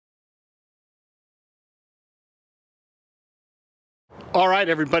All right,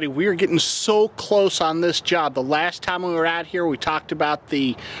 everybody, we are getting so close on this job. The last time we were out here, we talked about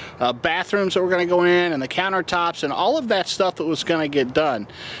the bathrooms that were going to go in and the countertops and all of that stuff that was going to get done.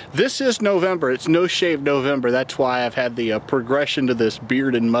 This is November. It's No Shave November. That's why I've had the progression to this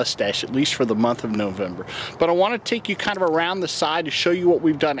beard and mustache, at least for the month of November. But I want to take you kind of around the side to show you what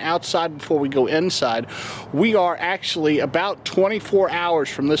we've done outside before we go inside. We are actually about 24 hours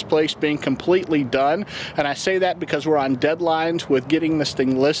from this place being completely done, and I say that because we're on deadlines with getting this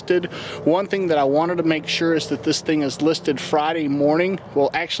thing listed. One thing that I wanted to make sure is that this thing is listed Friday morning,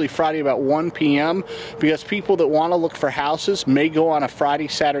 well actually Friday about 1 p.m. because people that want to look for houses may go on a Friday,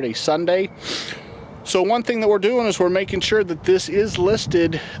 Saturday, Sunday. So one thing that we're doing is we're making sure that this is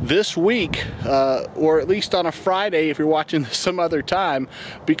listed this week, or at least on a Friday if you're watching this some other time,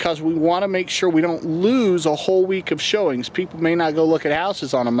 because we want to make sure we don't lose a whole week of showings. People may not go look at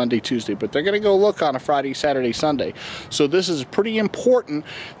houses on a Monday, Tuesday, but they're going to go look on a Friday, Saturday, Sunday. So this is pretty important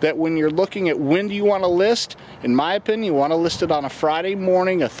that when you're looking at when do you want to list, in my opinion, you want to list it on a Friday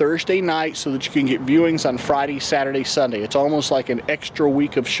morning, a Thursday night, so that you can get viewings on Friday, Saturday, Sunday. It's almost like an extra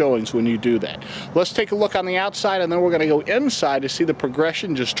week of showings when you do that. Let's take a look on the outside, and then we're going to go inside to see the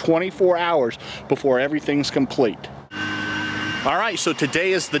progression just 24 hours before everything's complete. All right, so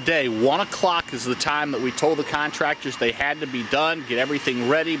today is the day. 1 o'clock is the time that we told the contractors they had to be done, get everything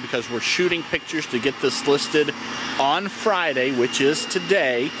ready, because we're shooting pictures to get this listed on Friday, which is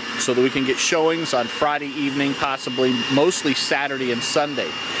today, so that we can get showings on Friday evening, possibly mostly Saturday and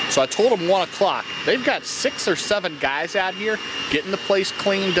Sunday. So I told them 1 o'clock. They've got 6 or 7 guys out here getting the place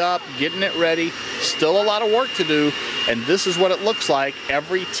cleaned up, getting it ready. Still a lot of work to do, and this is what it looks like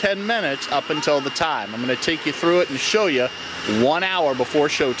every 10 minutes up until the time. I'm going to take you through it and show you 1 hour before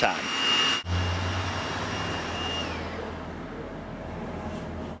showtime.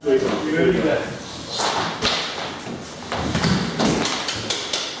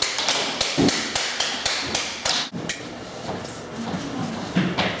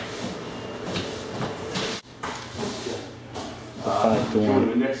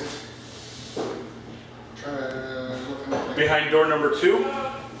 Behind door number 2.